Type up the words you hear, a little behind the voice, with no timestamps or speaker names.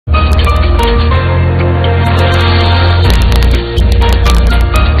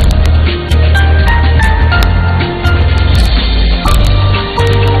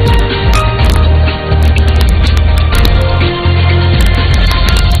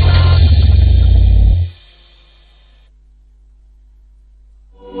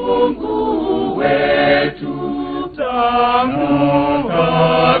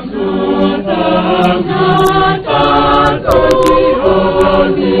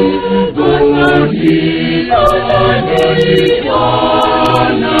duniani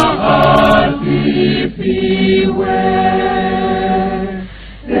Bwana asifiwe.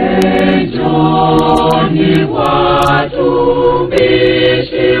 Enjoni watumishi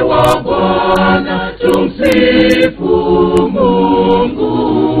wa Bwana, tumsifu Mungu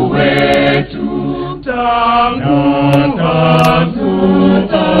wetu. Tangu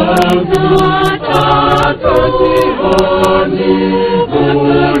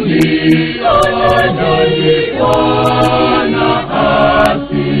Bwana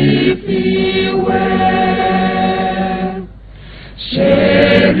asifiwe.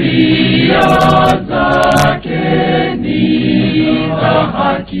 Sheria zake ni za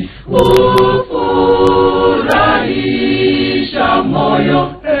haki, hufurahisha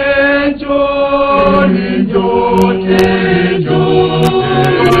moyo. Enjoni nyote,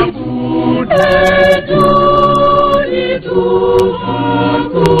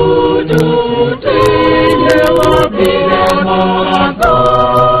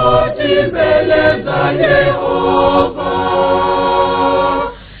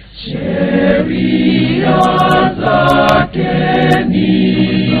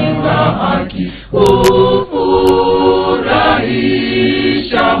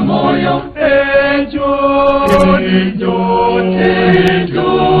 hufurahisha moyo. Enjoni nyote,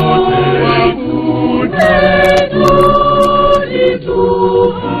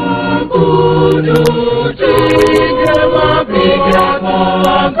 tupige mapiga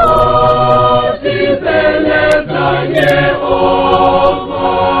magoti mbele za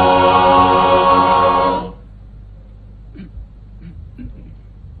Yehova.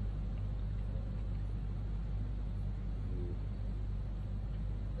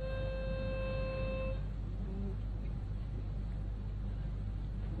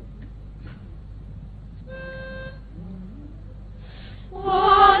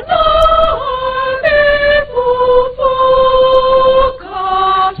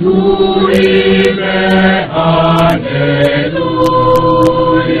 Tuimbe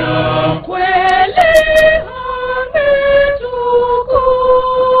haleluya, kweli ametukuka.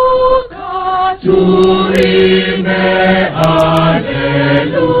 Tuimbe haleluya,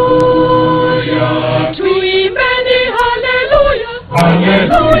 tuimbeni haleluya,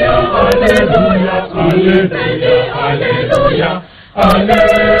 haleluya, haleluya, tuimbeni haleluya,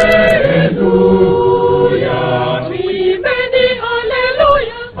 haleluya.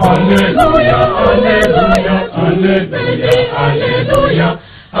 Hallelujah, hallelujah, hallelujah, hallelujah,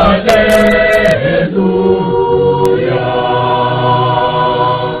 hallelujah.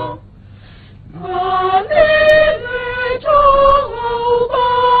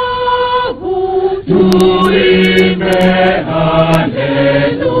 Tuimbe hallelujah.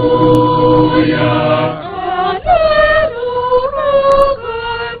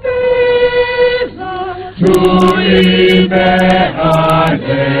 Tuimbe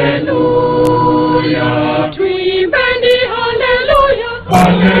hallelujah. Tuimbeni hallelujah.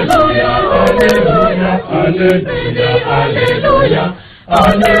 Hallelujah, hallelujah, hallelujah, hallelujah,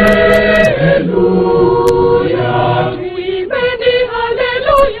 hallelujah. Tuimbeni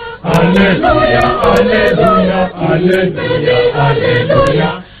hallelujah. Hallelujah, hallelujah, hallelujah,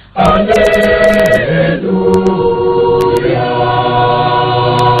 hallelujah, hallelujah.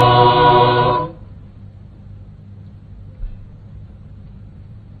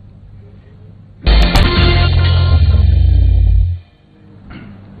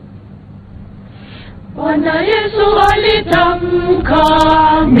 Bwana Yesu alitamka,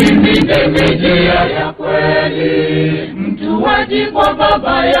 mimi ndimi njia ya kweli, mtu haji kwa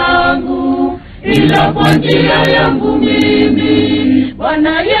Baba yangu ila kwa njia yangu mimi.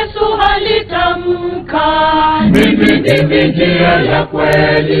 Bwana Yesu alitamka, mimi ndimi njia ya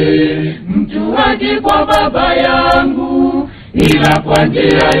kweli, mtu haji kwa Baba yangu ila kwa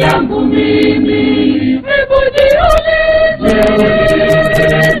njia yangu mimi. Hebu jiulize,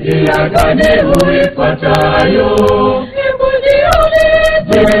 njia gani uifuatayo? Hebu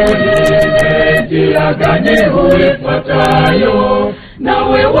jiulize, njia gani uifuatayo?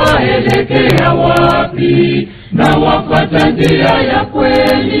 Nawe waelekea wapi? Na wafuata njia ya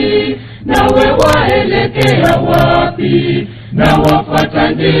kweli. Nawe waelekea wapi? Na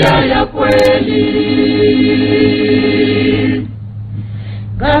wafuata njia ya kweli.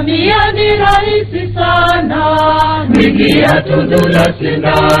 Ngamia ni rahisi sana kuingia tundu la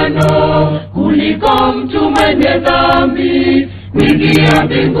sindano, kuliko mtu mwenye dhambi kuingia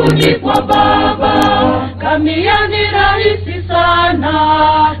mbinguni kwa Baba. Ngamia ni rahisi sana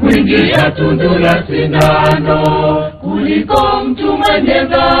kuingia tundu la sindano, kuliko mtu mwenye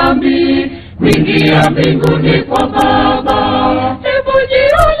dhambi kuingia mbinguni kwa Baba. Hebu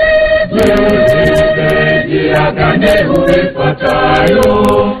jiulize, njia gani uifuatayo?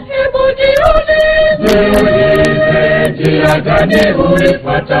 Hebu jiulize, njia gani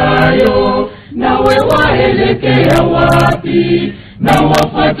uifuatayo? Nawe waelekea wapi? Na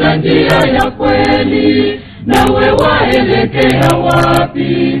wafuata njia ya kweli. Nawe waelekea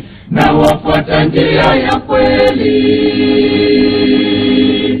wapi? Na wafuata njia ya kweli.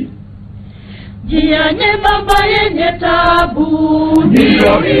 Njia nyembamba yenye tabu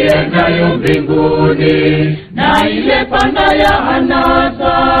ndiyo iendayo mbinguni, na ile panda ya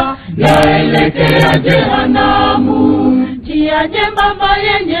anasa yaelekea jehanamu. Njia nyembamba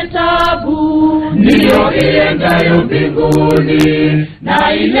yenye tabu ndiyo iendayo mbinguni,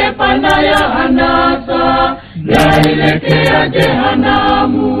 na ile panda ya anasa yaelekea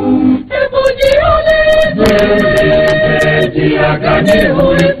jehanamu. Hebu jiulize, njia gani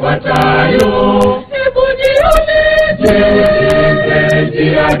uifuatayo? Hebu jiulize,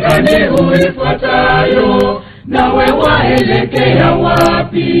 njia gani uifuatayo? Nawe waelekea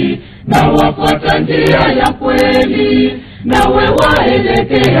wapi? Na wafuata njia ya kweli. Nawe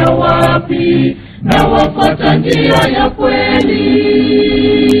waelekea wapi? Na wafuata njia ya kweli.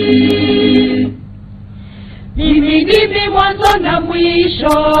 Mimi ndimi mwanzo na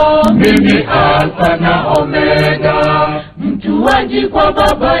mwisho, mimi Alfa na Omega. Mtu haji kwa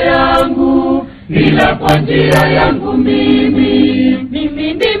Baba yangu ila kwa njia yangu mimi.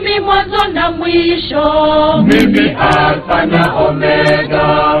 Mimi ndimi mwanzo na mwisho, mimi Alfa na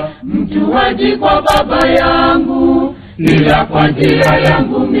Omega. Mtu haji kwa Baba yangu ila kwa njia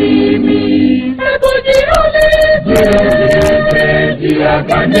yangu mimi. Hebu jiulize, njia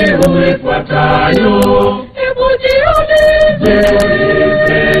gani uifuatayo? Hebu jiulize,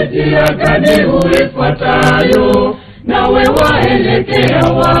 njia gani uifuatayo? Nawe waelekea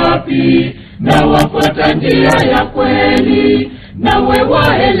wapi? Na wafuata njia ya kweli. Nawe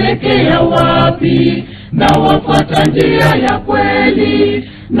waelekea wapi? Na wafuata njia ya kweli.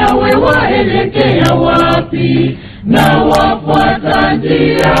 Nawe waelekea wapi? Na wafuata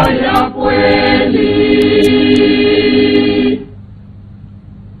njia ya kweli.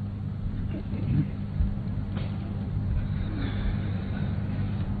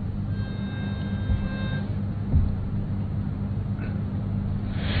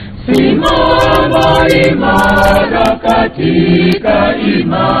 Simama imara katika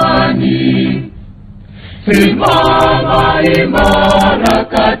imani. Simama imara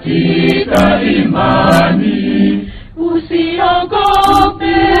katika imani.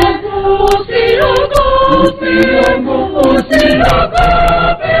 Usiogope, usiogope,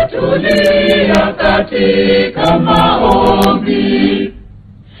 tulia katika maombi.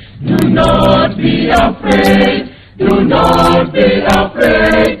 Do not be afraid, do not be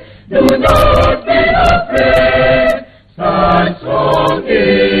afraid, do not be afraid. Stand strong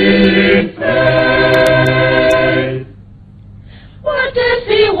in faith.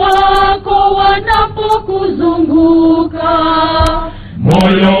 Watesi wako wanapokuzunguka,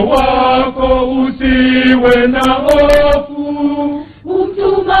 moyo wako usiwe na hofu.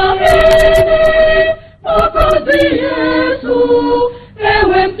 Umtumaini Mwokozi Yesu,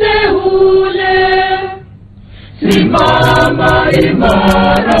 ewe mteule. Simama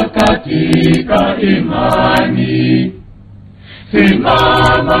imara katika imani.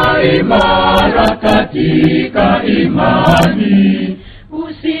 Simama imara katika imani.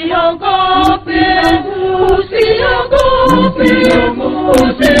 Usiogope,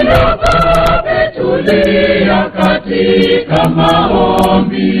 tulia katika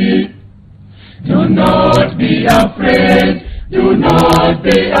maombi. Do not be afraid, do not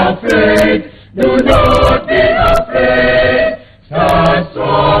be afraid, do not be afraid. Stand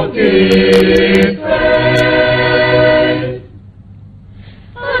strong in faith.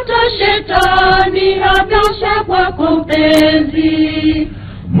 Hata shetani hatosha kwako mpenzi,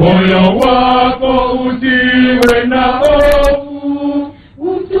 moyo wako usiwe na hofu.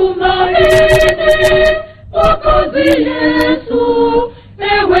 Umtumaini Mwokozi Yesu,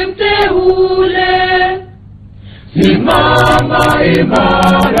 ewe mteule. Simama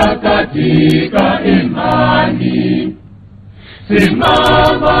imara katika imani.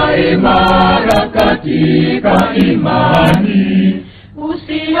 Simama imara katika imani.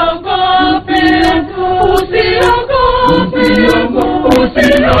 Usiogope,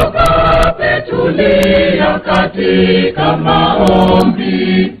 tulia katika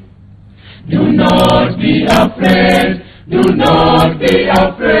maombi. Do not be afraid, do not be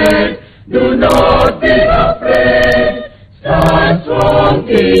afraid, do not be afraid. Stand strong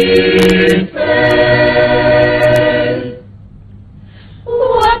in faith.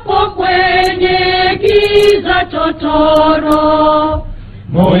 Wapo kwenye giza totoro,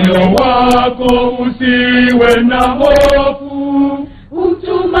 moyo wako, usiwe na hofu.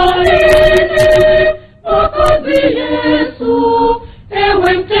 Umtumaini Mwokozi Yesu,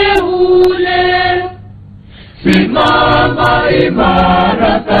 ewe mteule. Simama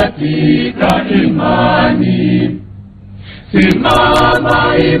imara katika imani.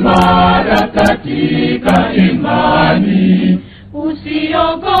 Simama imara katika imani.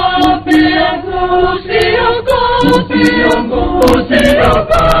 Usiogope,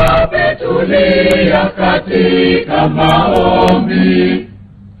 usiogope, tulia katika maombi.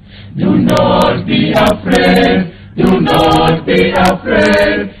 Do not be afraid, do not be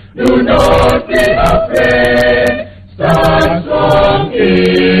afraid, do not be afraid. Stand strong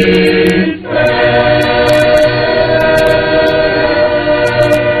in faith.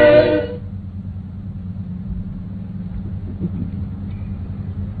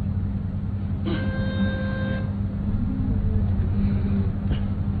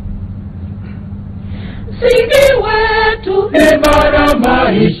 Msingi wetu imara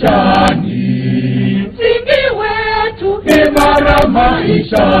maishani, msingi wetu imara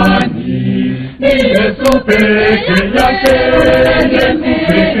maishani. Ni Yesu peke yake,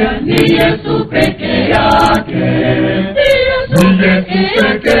 ni Yesu peke yake, ni Yesu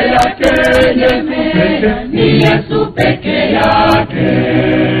peke yake, ni Yesu peke yake.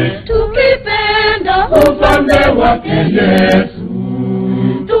 Tukipenda ufalme wake Yesu,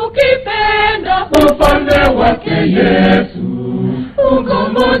 tukipenda ufalme wake Yesu.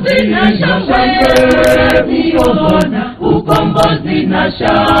 ukombozi na shangwe, ukombozi, ukombozi na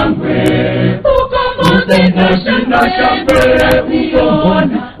shangwe, ukombozi na shangwe,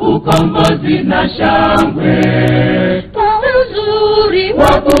 ukombozi na shangwe. kwa uzuri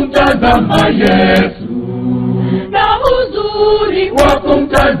wa kumtazama Yesu, na uzuri wa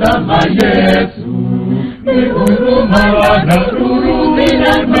kumtazama Yesu. Ni huruma na nuru,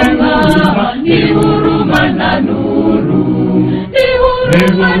 ni huruma na nuru, ni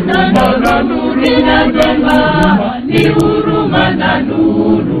huruma na nuru, ni huruma na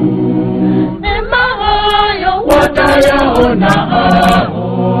nuru. mema hayo Watayaona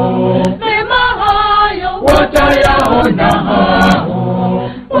hao, mema hayo watayaona hao.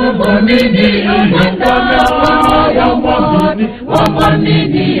 Wamwamini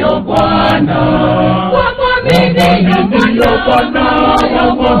Bwana, wamwamini Bwana,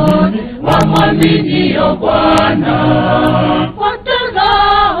 wamwamini Bwana.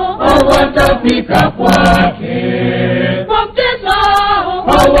 watazao Hawatafika kwake, watazao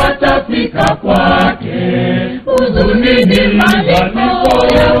hawatafika kwake. Huzuni ni malipo,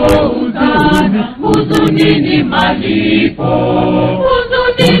 huzuni ni malipo,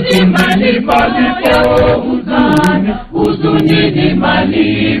 huzuni ni malipo, huzuni ni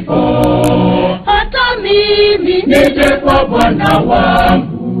malipo. hata mimi Nije kwa Bwana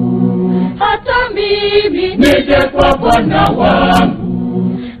wangu, hata mimi nije kwa Bwana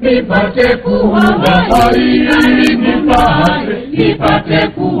wangu, nipate kuwa hai, nipate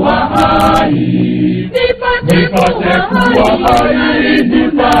kuwa hai, nipate kuwa hai,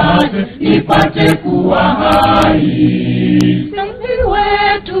 nipate kuwa hai. msingi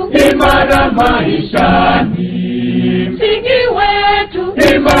wetu Imara maishani, msingi wetu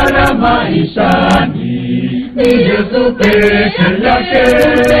imara maishani. Ni Yesu peke yake,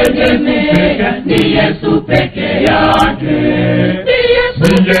 ni Yesu peke yake, ni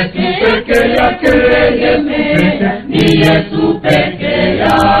Yesu peke yake, ni Yesu peke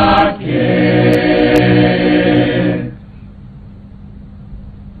yake.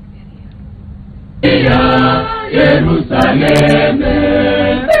 Ya Yerusalemu,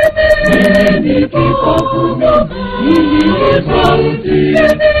 mimi kipofu, mimi sauti,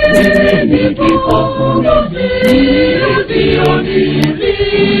 mimi kipofu, sioni,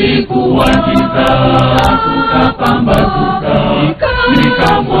 kulikuwa giza, kukapambazuka,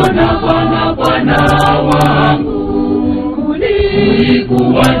 nikamwona Bwana wangu.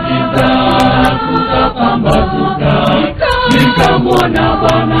 Kulikuwa giza, kukapambazuka, nikamwona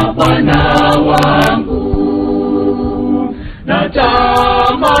Bwana wangu.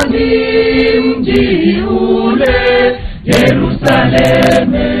 Natamani mji ule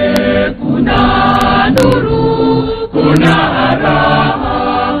Yerusalemu, kuna nuru, kuna raha.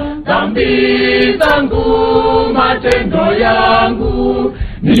 Dhambi zangu, matendo yangu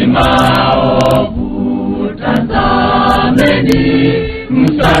ni maovu, tazameni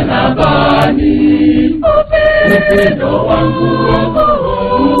msalabani. Upendo wangu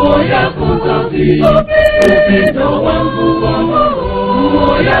nguo yako safi, upendo wangu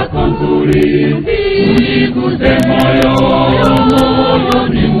nguo yako nzuri. Uniguze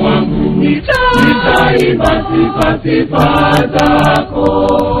moyoni mwangu, nitaimba sifa zako.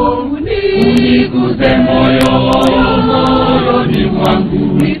 nipe moyoni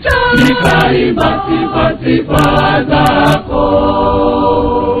mwangu, nikaimba sifa zako.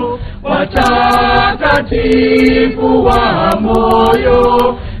 Watakatifu wa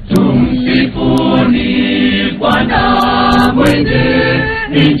moyo, tumsifuni Bwana mwenye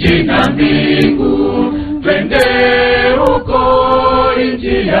nchi na mbingu. Twende huko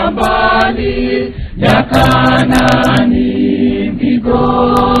nchi ya mbali ya Kanaani, ndiko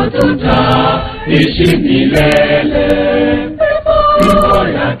tutaishi milele. Wimbo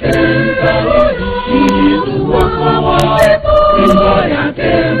yake ilituokoa, wimbo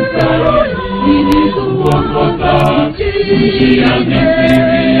yake ilituokoa. Nchi ya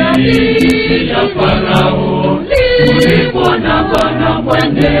Misri, nchi ya Farao, tulipona Bwana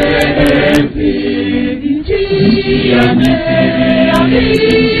mwenye enzi. Nchi ya Misri,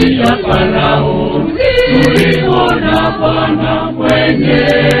 nchi ya Farao, tulipona Bwana mwenye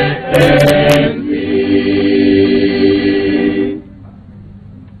enzi.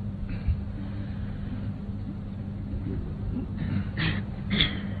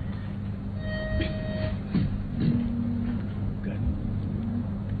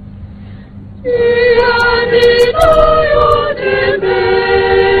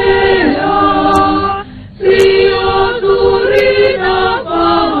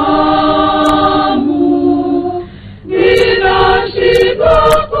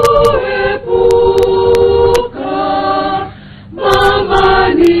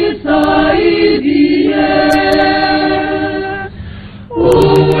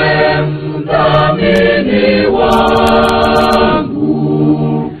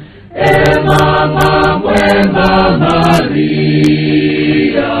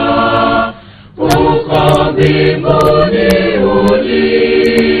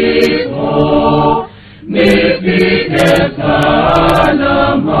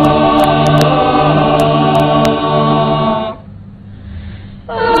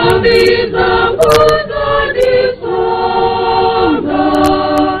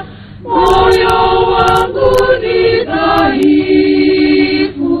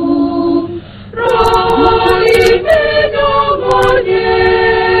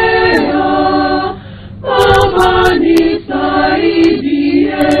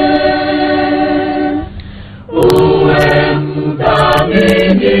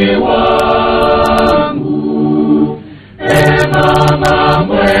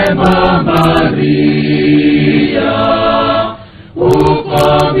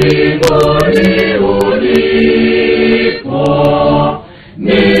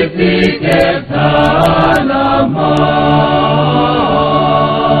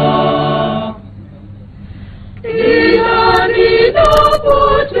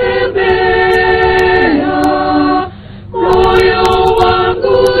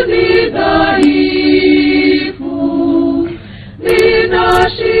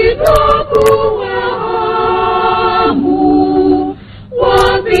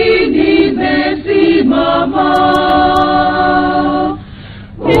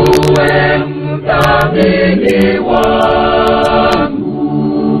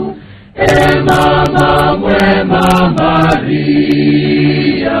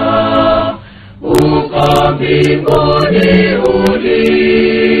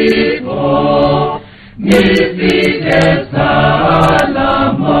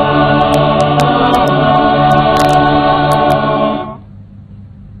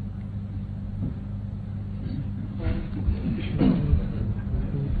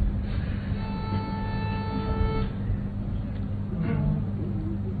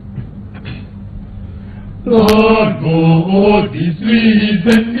 Lord God is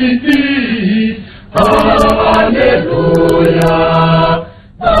risen indeed. Hallelujah.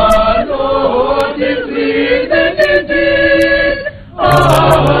 The Lord is risen indeed.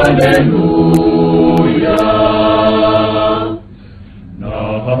 Hallelujah.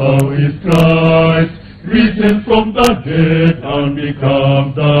 Now is Christ risen from the dead and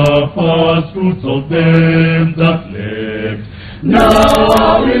become the first fruits of them that slept.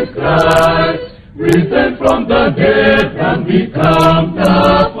 Now is Christ risen from the dead and become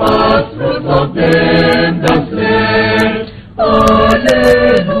the first fruits of them that slept.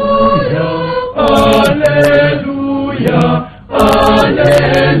 Hallelujah, hallelujah,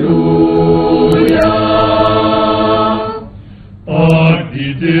 hallelujah.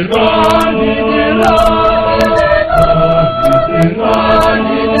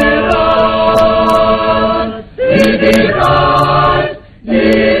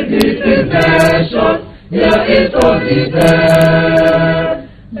 Here is only there.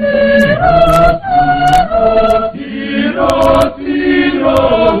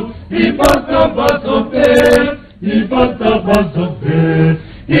 Heroes, he passed the battle.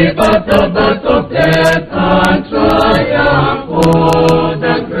 He passed the birth of death and triumph for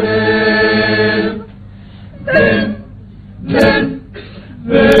the grave. Then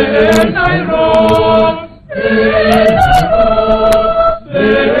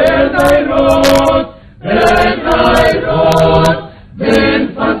I rose,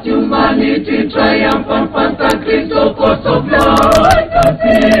 then first humanity triumphant, first and Christ cause of light, and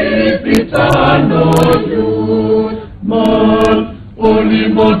peace eternal youth. Man, only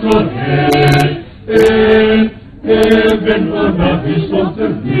mortal heaven on earth is also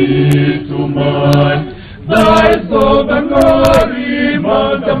to man. Thy soul the glory,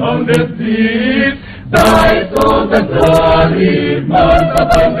 man among the seas. Thy soul the glory, man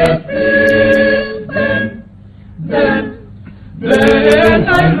among the seas. Then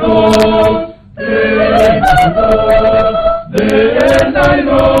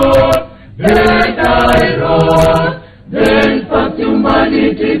I rose, then first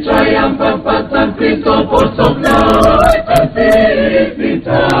humanity triumphant, first and Christ of light, and peace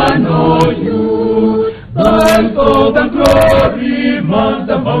eternal youth. Thy soul the glory, man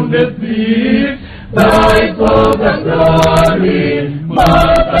among the seas. Thy soul the glory,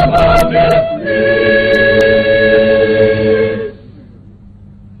 man among the seas.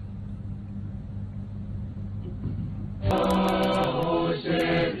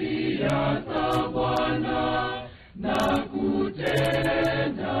 Sheria za Bwana na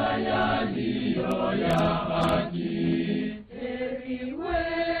kutenda yaliyo ya haki. Heri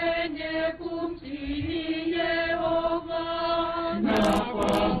wenye kumtii Yehova na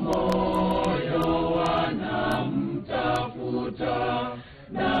kwa moyo wanamtafuta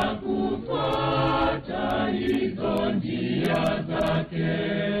na kufuata hizo njia zake,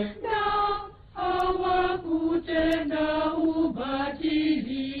 na hawakutenda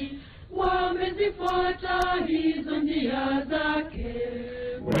ubatili, wamezifuata hizo njia zake.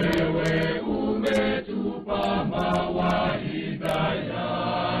 Wewe umetupa mawaidha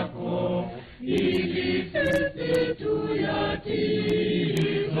yako, ili sisi tuyatii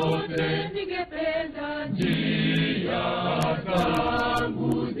zote. Ningependa njia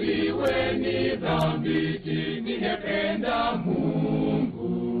zangu ziwe ni dhabiti, ningependa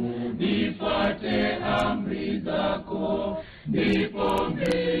Mungu nifuate amri zako, ndipo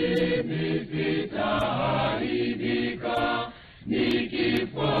mimi sitaharibika,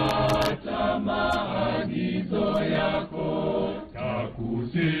 nikifuata maagizo yako.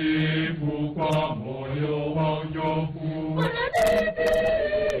 Takusifu kwa moyo wa unyofu,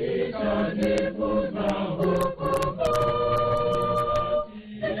 nitajifunza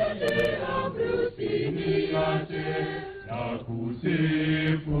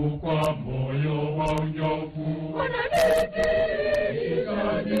takusifu kwa moyo wa unyofu,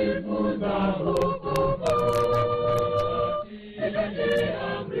 nitajifunza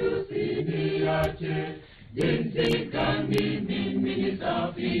jinsi gani mimi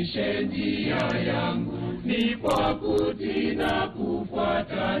nisafishe njia yangu, ni kwa kutii na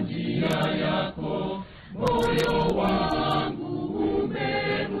kufuata njia yako. Moyo wangu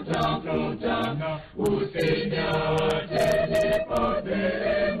umeutafuta, usiniache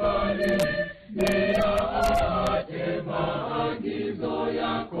nipotee mbali, niyaache maagizo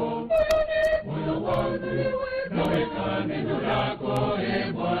yako. Moyo wangu naweka neno lako,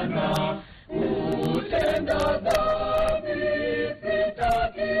 Bwana. Utenda dhambi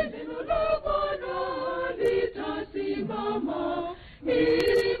sitaki, neno la Bwana litasimama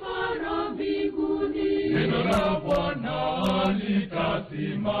imara mbinguni. Neno la Bwana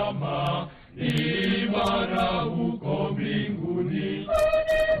litasimama imara huko mbinguni.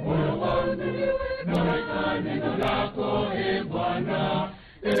 Moyo wangu naweka neno lako, Bwana.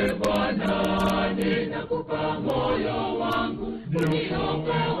 Bwana, ninakupa moyo wangu,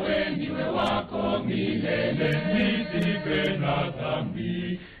 uniokoe niwe wako milele, nisife na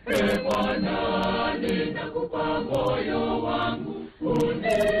dhambi. Bwana, ninakupa moyo wangu,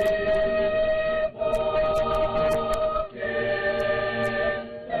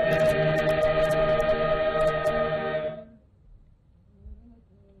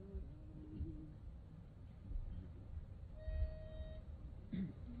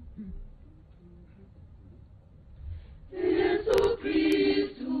 Yesu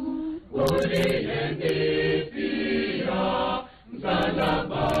Kristu uliyenifia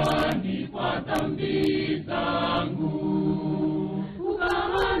msalabani kwa dhambi zangu,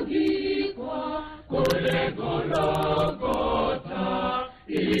 ukaangikwa kule Golgotha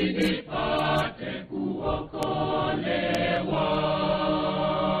ili nipate kuokolewa.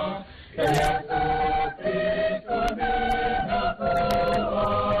 Yesu Kristu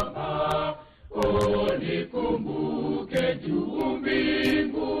ninakuomba, unikumbuke juu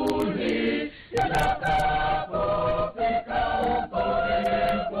mbinguni.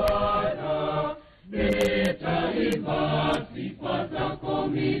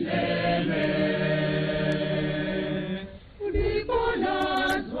 milele.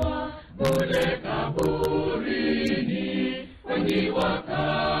 Ulipolazwa mule kaburini, wengi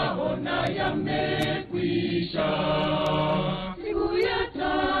wakaona yamekwisha. Siku ya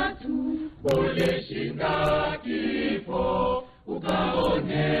tatu ulishinda kifo,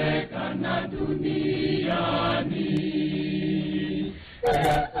 ukaonekana duniani.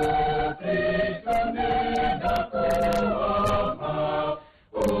 Yesu Kristo nenda kuomba,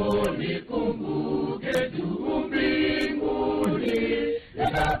 unikumbuke juu mbinguni,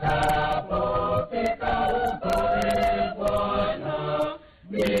 nitakapofika huko Bwana,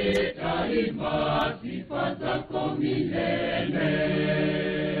 nitaimba sifa zako milele.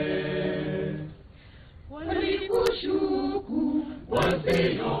 Walikushuku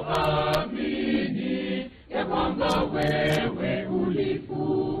wasioamini ya kwamba wewe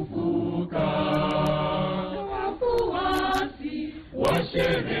ulifufuka. Wafuasi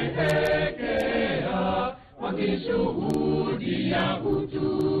washerehekea wakishuhudia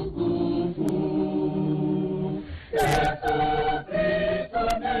utukufu. Yesu Kristo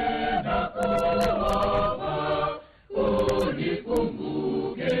nenda kuomba,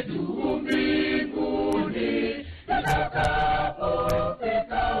 unikumbuke juu mbinguni,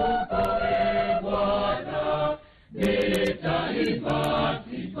 nitakapofika huko Bwana, nitaimba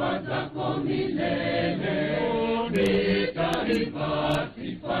sifa zako milele. Nitaimba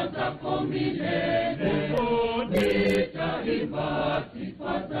sifa zako milele. Nitaimba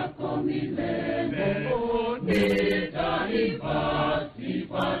sifa zako milele. Nitaimba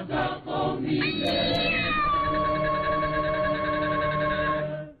sifa zako milele.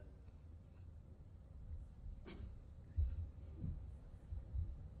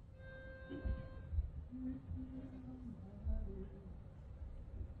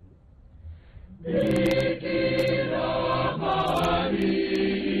 Bikira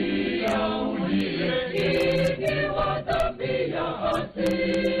Maria, uliyekingiwa dhambi ya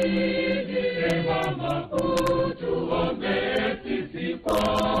asili, mama utuombee sisi kwa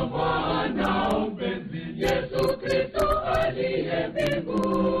mwanao mpenzi Yesu Kristo aliye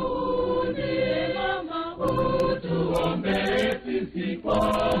mbinguni. Mama utuombee sisi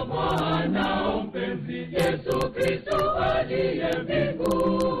kwa mwanao mpenzi Yesu Kristo aliye mbinguni.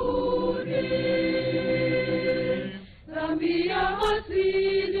 Dhambi ya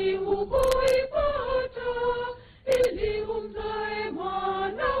asili hukuipata, ili umzae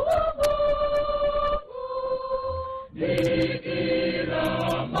mwana wa Mungu. Bikira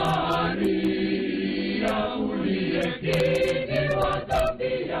Maria, uliyekingiwa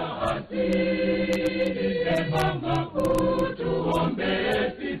dhambi ya asili, mama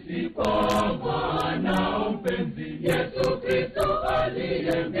utuombee sisi kwa mwanao mpenzi Yesu Kristo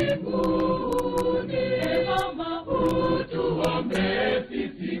aliye mbinguni. Mama utuombee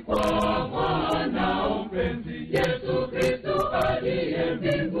sisi kwa mwanao mpenzi Yesu Kristo aliye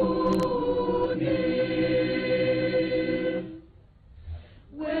mbinguni.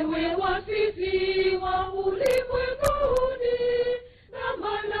 Wewe wasifiwa ulimwenguni, na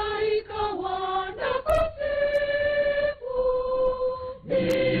malaika wanakusifu.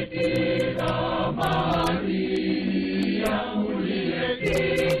 Bikira Maria,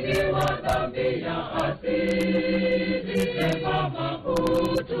 uliyekingiwa dhambi ya asili, mama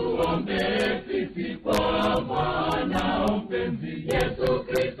utuombee sisi kwa mwanao mpenzi Yesu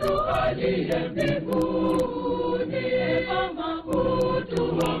Kristo aliye mbinguni. Mama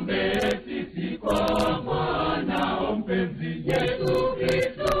utuombee sisi kwa mwanao mpenzi Yesu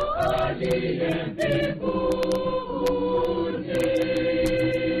Kristo aliye mbinguni.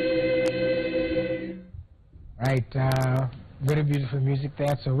 Right, very beautiful music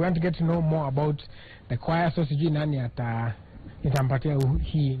there. So we want to get to know more about the choir. So sijui nani nitampatia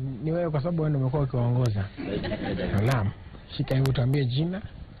hii ni wewe, kwa sababu wewe umekuwa ukiongoza. Naam, shika hebu tuambie jina.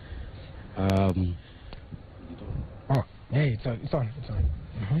 It's on.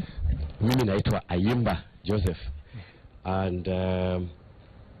 Mimi naitwa Ayimba Joseph, and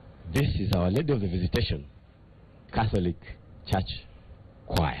this is Our Lady of the Visitation Catholic Church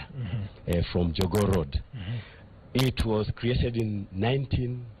Choir from Jogo Road. It was created in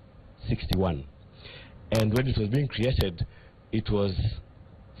 1961, and when it was being created, it was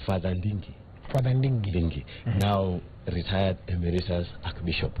Father Ndingi, now retired emeritus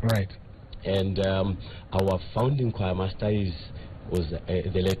Archbishop. Right. And our founding choir master was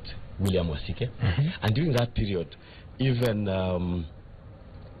the late William Wasike. And during that period, even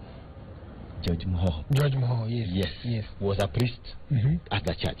George Moho, yes, was a priest at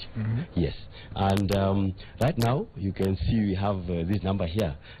the church. Yes. And right now, you can see we have this number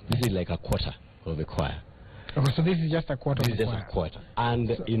here. This is like a quarter of the choir. Oh, so this is just a quarter This of is the just choir. a quarter.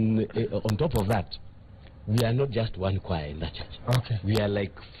 And on top of that, we are not just one choir in that church. Okay. We are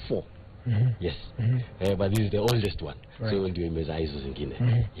like 4. Yes. But this is the oldest one. Right. So ndio imezaa hizo zingine.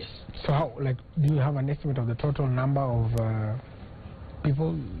 Yes. So how, like, do you have an estimate of the total number of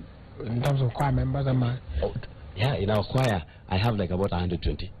people in terms of choir members? Oh, yeah, in our choir, I have like about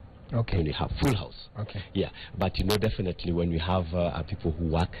 120. Okay. When we have full house. Okay. Yeah, but you know, definitely when we have people who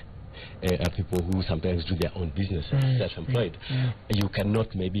work, people who sometimes do their own business, self-employed, you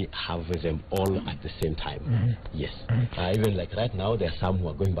cannot maybe have them all at the same time. Yes. Even like right now, there are some who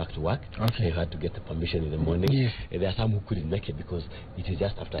are going back to work. Okay. They had to get the permission in the morning. Yes. There are some who couldn't make it because it is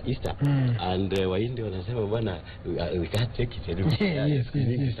just after Easter. And Waindi wanasema bwana, we can't take it anymore. Yes.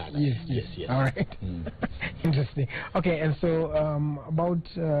 All right. Interesting. Okay, and so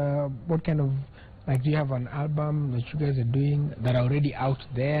about what kind of, like, do you have an album that you guys are doing that are already out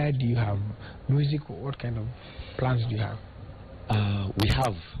there? Do you have music? What kind of plans do you have? We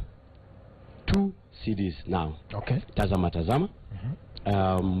have 2 CDs now. Okay. Tazama Tazama,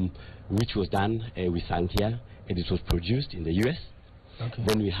 which was done, we sang here, and it was produced in the US. Okay.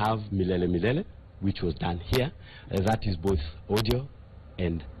 Then we have Milele Milele, which was done here. That is both audio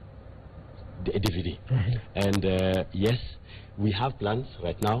and DVD. And yes, we have plans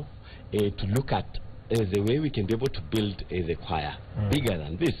right now to look at the way we can be able to build the choir bigger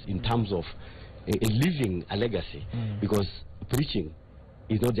than this in terms of leaving a legacy, because preaching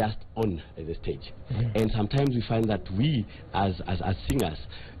is not just on the stage. And sometimes we find that we as singers,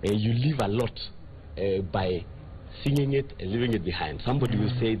 you leave a lot by singing it and leaving it behind. Somebody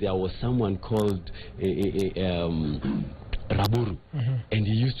will say there was someone called Raburu, and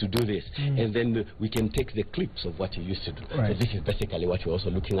he used to do this, and then we can take the clips of what he used to do. Right. So this is basically what we're also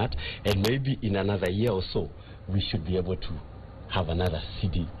looking at, and maybe in another year or so we should be able to have another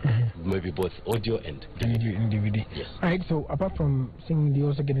CD, maybe both audio and DVD. Yes. All right, so apart from singing, do you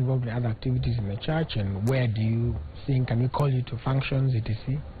also get involved in other activities in the church, and where do you sing? Can we call you to functions,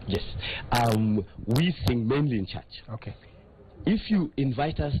 etc.? Yes, we sing mainly in church. Okay. If you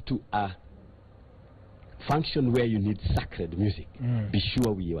invite us to a function where you need sacred music, be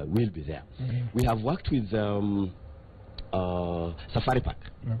sure we will be there. We have worked with Safari Park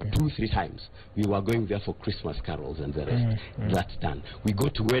 2-3 times. We were going there for Christmas carols and the rest. That's done. We go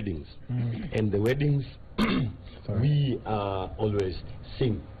to weddings, and the weddings we always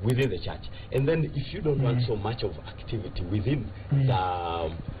sing within the church. And then if you don't want so much of activity within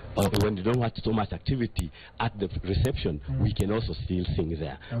the when you don't want so much activity at the reception, we can also still sing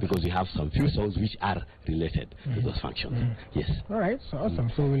there, because we have some few songs which are related to those functions. Yes. All right, so awesome.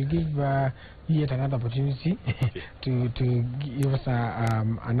 So we'll give you yet another opportunity to give us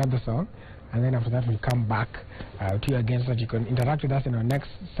another song, and then after that we'll come back to you again so that you can interact with us in our next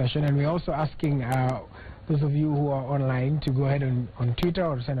session. And we're also asking those of you who are online to go ahead on Twitter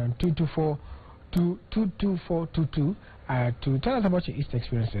or send on 22422 to tell us about your Easter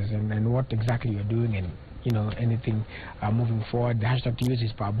experiences and what exactly you're doing, and you know, anything moving forward. The hashtag to use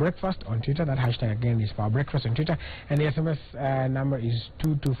is Power Breakfast on Twitter. That hashtag again is Power Breakfast on Twitter, and the SMS number is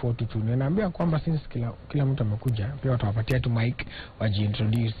 22422. Ninaambia kwamba since kila mtu amekuja, pia watawapatia tu mic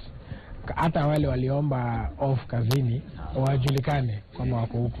wajiintroduce, hata wale waliomba off kazini wajulikane kwamba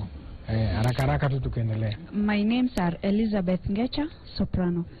wako huko. Haraka haraka tu tukiendelea. My names are Elizabeth Ngecha,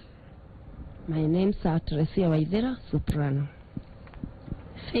 soprano. My names are Teresia Waithera, soprano.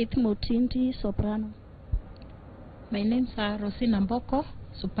 Faith Mutindi, soprano. My names are Rosina Mboko,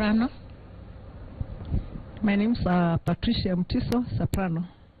 soprano. My names are Patricia Mtiso, soprano.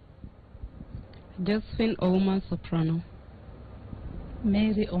 Josephine Ouma, soprano.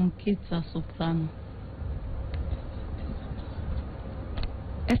 Mary Omkitsa, soprano.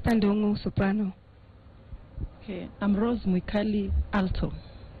 Esther Ndongo, soprano. Okay, I'm Rose Mwikali, alto.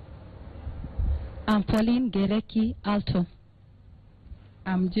 I'm Pauline Gereki, alto.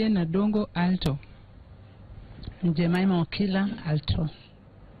 I'm Jane Adongo, alto. I'm Jemima Okila, alto.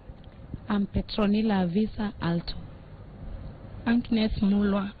 I'm Petronila Avisa, alto. Agnes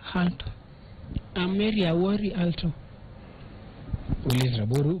Mulwa, alto. I'm Mary Awori, alto. Ulis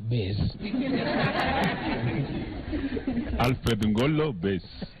Raburu, bass. Alfred Ngolo,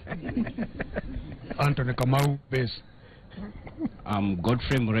 bass. Anthony Kamau, bass. I'm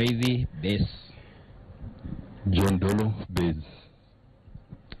Godfrey Mreithi, bass. John Dolo, bass.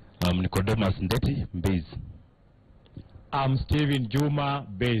 I'm Nicodemus Ndeti, bass. I'm Steven Juma,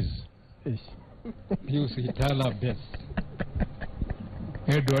 bass. Pius Hitala, bass.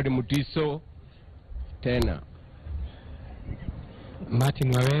 Edward Mutiso, tenor.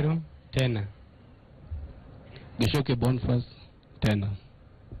 Martin Waweru, tenor. Geshoke Boniface, tenor.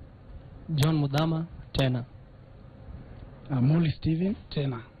 John Mudama, tenor. Molly Steven,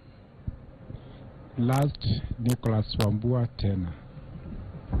 Tena. Last Nicholas Wambua, Tena.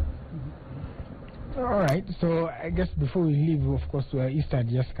 All right, so I guess before we leave, of course, Easter had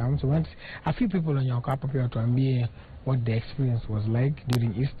just come. So once a few people on your cup here to ambie what the experience was like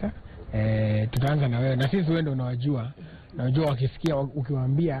during Easter. Tutaanza na wewe, na sisi wewe ndio unawajua. Unajua wakisikia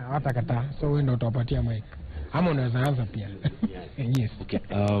ukiwaambia hawatakataa. So wewe ndio utawapatia mic. Ama unaweza anza pia. Yes. Okay.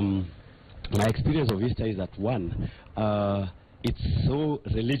 My experience of Easter is that one, it's so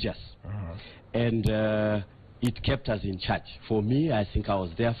religious, and it kept us in church. For me, I think I was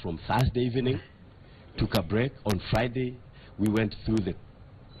there from Thursday evening, took a break. On Friday, we went through the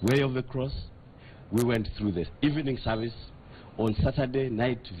way of the cross. We went through the evening service. On Saturday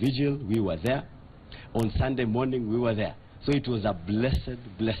night vigil, we were there. On Sunday morning, we were there. So it was a blessed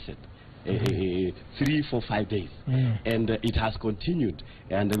 3, 4, 5 days. And it has continued,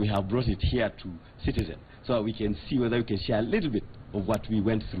 and we have brought it here to Citizen, so we can see whether we can share a little bit of what we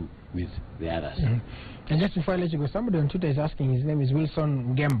went through with the others. And just before I let you go, somebody on Twitter is asking, his name is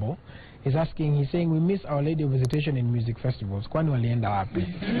Wilson Gembo, is asking, he's saying, we miss Our Lady of Visitation in music festivals. Kwani walienda wapi?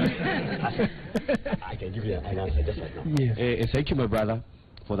 I can give you an answer just right now. Yes. Thank you, my brother,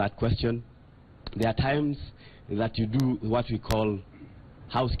 for that question. There are times that you do what we call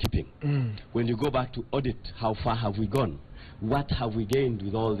housekeeping. When you go back to audit, how far have we gone? What have we gained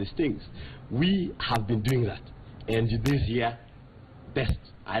with all these things? We have been doing that. And this year, best,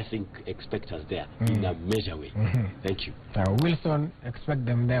 I think, expect us there in a major way. Thank you. Wilson, expect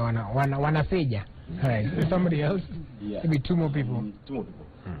them there. Wanaseja. All right. So somebody else? Yeah. Maybe 2 more people. 2 more people.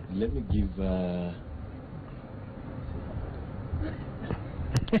 Let me give...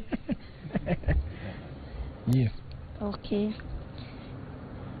 Yes. Okay.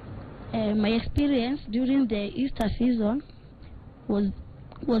 My experience during the Easter season was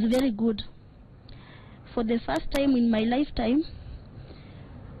very good. For the first time in my lifetime,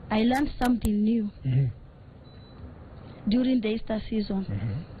 I learned something new during the Easter season.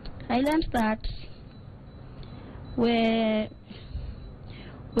 I learned that when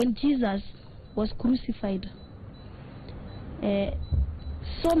Jesus was crucified,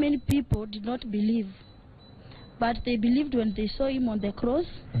 so many people did not believe, but they believed when they saw him on the cross.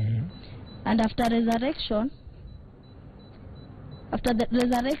 And after the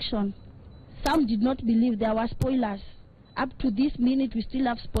resurrection, some did not believe. There were spoilers. Up to this minute, we still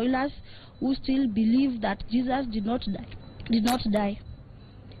have spoilers who still believe that Jesus did not die.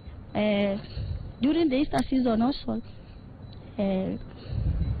 During the Easter season also,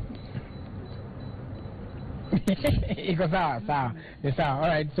 iko sawa. All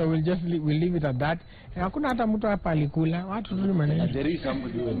right, so we'll leave it at that. Hakuna hata mtu hapa alikula. Watu tu maneno. There is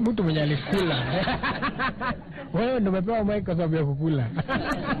somebody who... Mtu mwenye alikula. Wewe ndio umepewa mic kwa sababu ya kukula.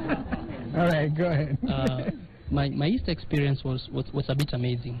 All right, go ahead. My Easter experience was a bit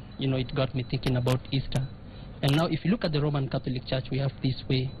amazing. You know, it got me thinking about Easter. And now if you look at the Roman Catholic Church, we have this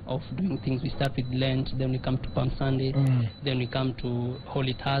way of doing things. We start with Lent, then we come to Palm Sunday, then we come to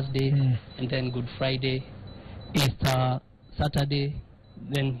Holy Thursday, and then Good Friday, Easter Saturday,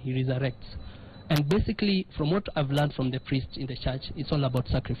 then he resurrects. And basically, from what I've learned from the priest in the church, it's all about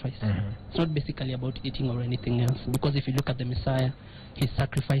sacrifice. It's not basically about eating or anything else. Because if you look at the Messiah, he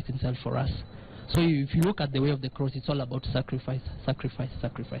sacrificed himself for us. So if you look at the way of the cross, it's all about sacrifice.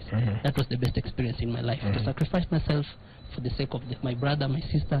 That was the best experience in my life. To sacrifice myself for the sake of my brother, my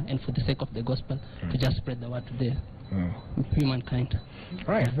sister, and for the sake of the gospel, to just spread the word to the humankind.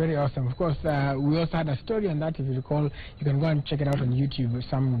 All right, very awesome. Of course, we also had a story on that. If you recall, you can go and check it out on YouTube.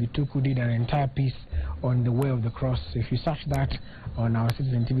 Sam Vituku did an entire piece on the way of the cross. So if you search that on our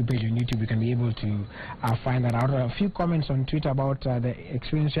Citizen TV page on YouTube, you can be able to find that out. A few comments on Twitter about the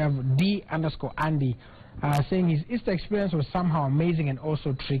experience. You have D_Andy saying his Easter experience was somehow amazing and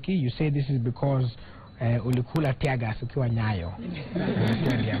also tricky. You say this is because ulikula tiagas ukiwa Nyayo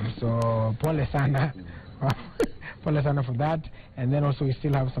stadium. So pole sana. Pole sana for that. And then also we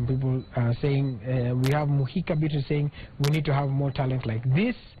still have some people saying, we have Muhika Bitter saying we need to have more talent like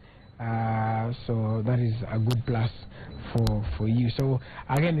this. So that is a good plus for you. So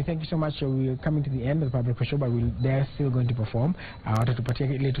again, thank you so much. We're coming to the end of the public show, but they're still going to perform.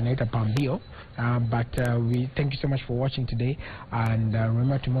 Watatupatia tonight a pambio. But we thank you so much for watching today. And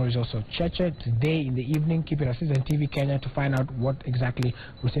remember, tomorrow is also Cheche. Today in the evening, keep it at Citizen TV Kenya to find out what exactly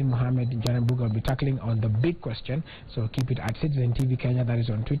Hussein Mohammed and Janan Buga will be tackling on the big question. So keep it at Citizen TV Kenya. That is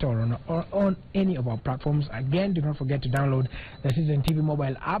on Twitter or on any of our platforms. Again, do not forget to download the Citizen TV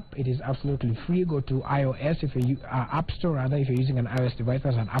mobile app. It is is absolutely free. Go to iOS if you App Store rather if you're using an iOS device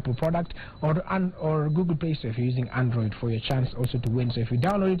as an Apple product, or Google Play Store if you're using Android, for your chance also to win. So if you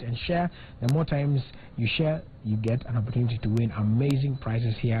download it and share, the more times you share, you get an opportunity to win amazing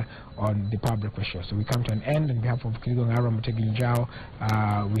prizes here on the Power Breakfast Show. So we come to an end. On behalf of Kiligo Ngaro Mutegi Njao,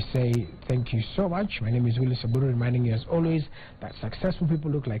 we say thank you so much. My name is Willis Saburu, reminding you as always that successful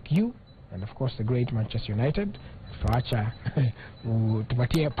people look like you, and of course the great Manchester United. Tuacha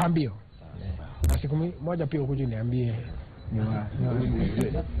tupatie pambio. Na siku moja pia ukuje niambie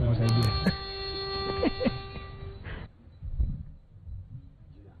niwasaidie.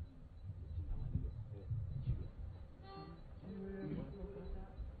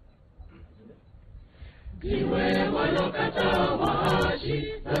 Jiwe walokata waashi,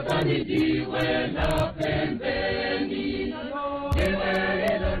 sasa ni jiwe la pembeni. Jiwe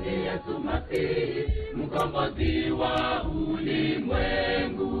hilo ni Yesu Masihi, mkombozi wa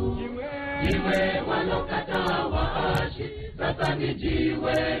ulimwengu. Jiwe walokata waashi, sasa ni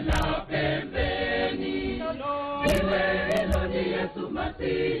jiwe la pembeni. Jiwe hilo ni Yesu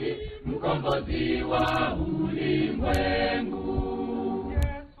Masihi, mkombozi wa ulimwengu.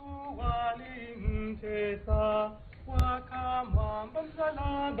 Walimtesa wakamwamba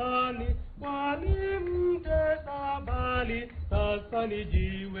msalabani, walimtesa bali sasa ni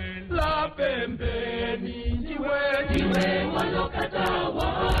jiwe la pembeni. Jiwe walokata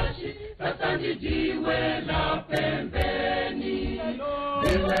waashi, sasa ni jiwe la pembeni.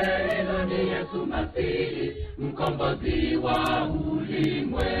 Jiwe hilo ni Yesu Masihi, mkombozi wa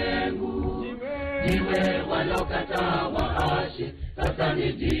ulimwengu. Jiwe walokata waashi, sasa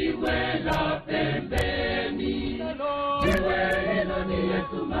ni jiwe la pembeni. Jiwe hilo ni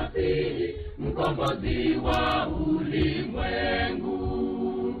Yesu Masihi, mkombozi wa ulimwengu.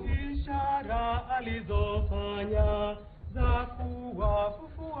 Ishara alizofanya za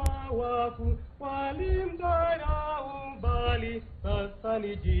kuwafufua wafu, walimdharau bali sasa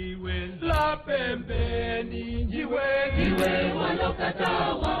ni jiwe la pembeni. Jiwe walokata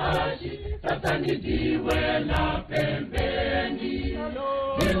waashi, sasa ni jiwe la pembeni.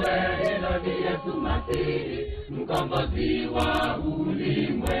 Jiwe hilo ni Yesu Masihi, mkombozi wa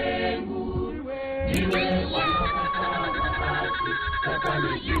ulimwengu. Jiwe walokata waashi, sasa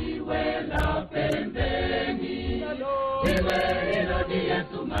ni jiwe la pembeni. Jiwe hilo ni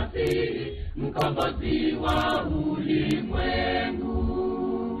Yesu Masihi, mkombozi wa ulimwengu.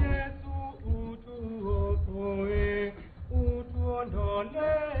 Yesu utuokoe,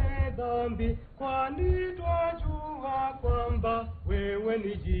 utuondolee dhambi, kwani twajua kwamba wewe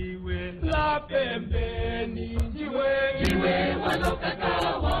ni jiwe la pembeni. Jiwe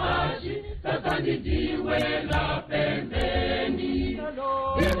walokata waashi, sasa ni jiwe la pembeni.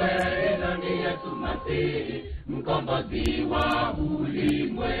 Jiwe hilo ni Yesu Masihi, mkombozi wa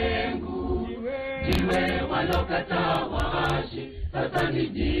ulimwengu. Jiwe walokata waashi, sasa ni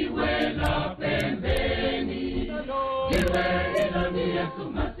jiwe la pembeni. Jiwe hilo ni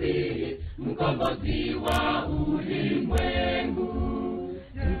Yesu Masihi, mkombozi wa ulimwengu.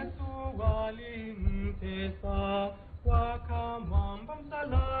 Yesu walimtesa wakamwamba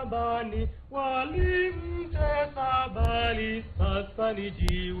msalabani, walimtesa bali sasa ni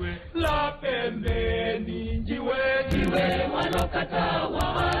jiwe la pembeni. Jiwe walokata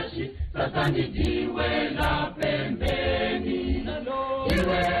waashi, sasa ni jiwe la pembeni.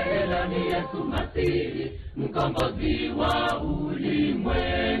 Jiwe hilo ni Yesu Masihi, mkombozi wa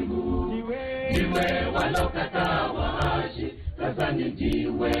ulimwengu. Jiwe walokata waashi, sasa ni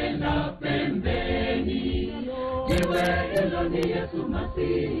jiwe la pembeni. Jiwe hilo ni Yesu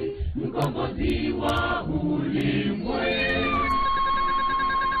Masihi, mkombozi wa ulimwengu.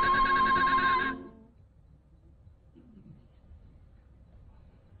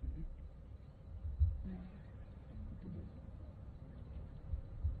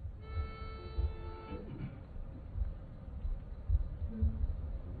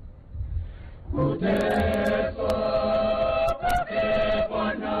 Kuteswa kwake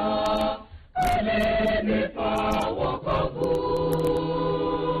Bwana kulinipa wokovu.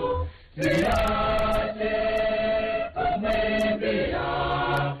 Siache kumwimbia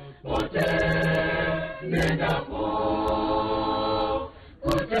pote niendapo.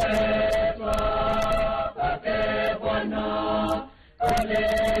 Kuteswa kwake Bwana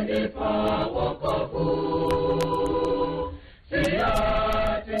kulinipa wokovu.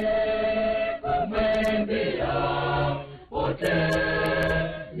 Siache kumwimbia pote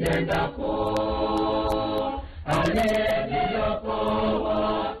niendapo.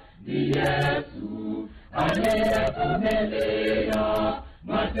 Aliyeniokoa ni Yesu, aliyevumilia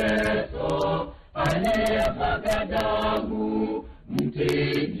mateso, aliyemwaga damu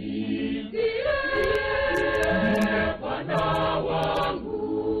mtini.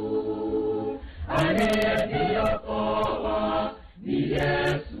 aliyeniokoa ni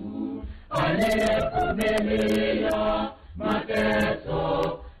Yesu, aliyevumilia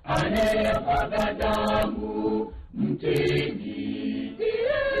mateso, aliyemwaga damu mtini.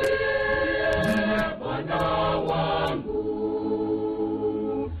 Ndiye Bwana wangu,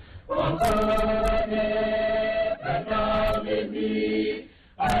 akanipenda mimi,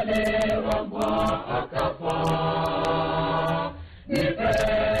 aliwambwa akafa. Ni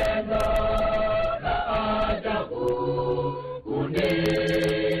pendo la ajabu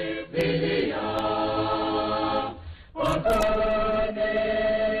kunifilia,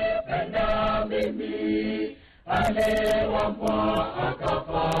 akanipenda mimi, aliwambwa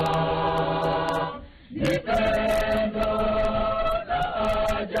akafa. Ni pendo la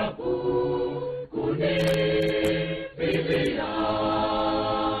ajabu kunifilia,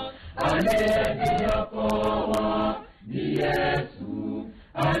 aliyeniokoa ni Yesu,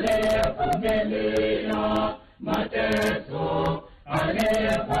 aliyevumilia mateso,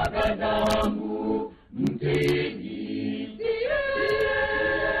 aliyemwaga damu mtini. Ndiye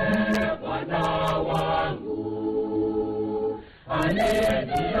Bwana wangu,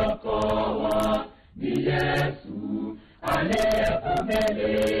 aliyeniokoa ni Yesu,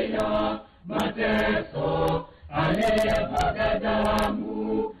 aliyevumilia mateso, aliyemwaga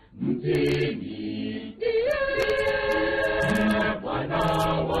damu mtini. Ndiye Bwana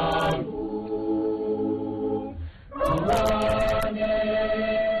wangu, rohoni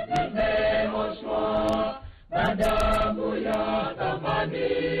nimeoshwa na damu ya thamani,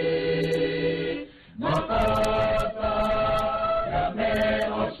 makosa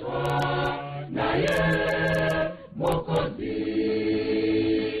yameoshwa naye Mwokozi.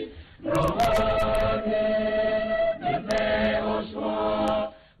 Rohoni nimeoshwa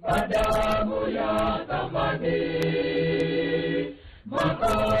kwa damu ya thamani,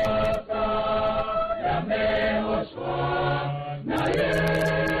 makosa yameoshwa naye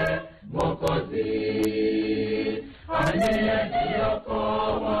Mwokozi.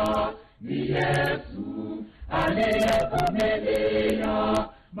 Aliyeniokoa ni Yesu, aliyevumilia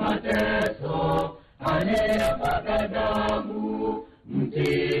mateso, aliyemwaga damu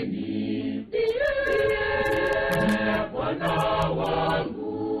mtini. Ndiye Bwana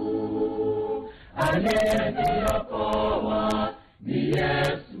wangu, aliyeniokoa ni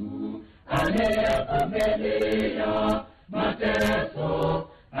Yesu, aliyevumilia mateso,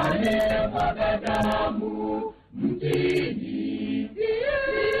 aliyemwaga damu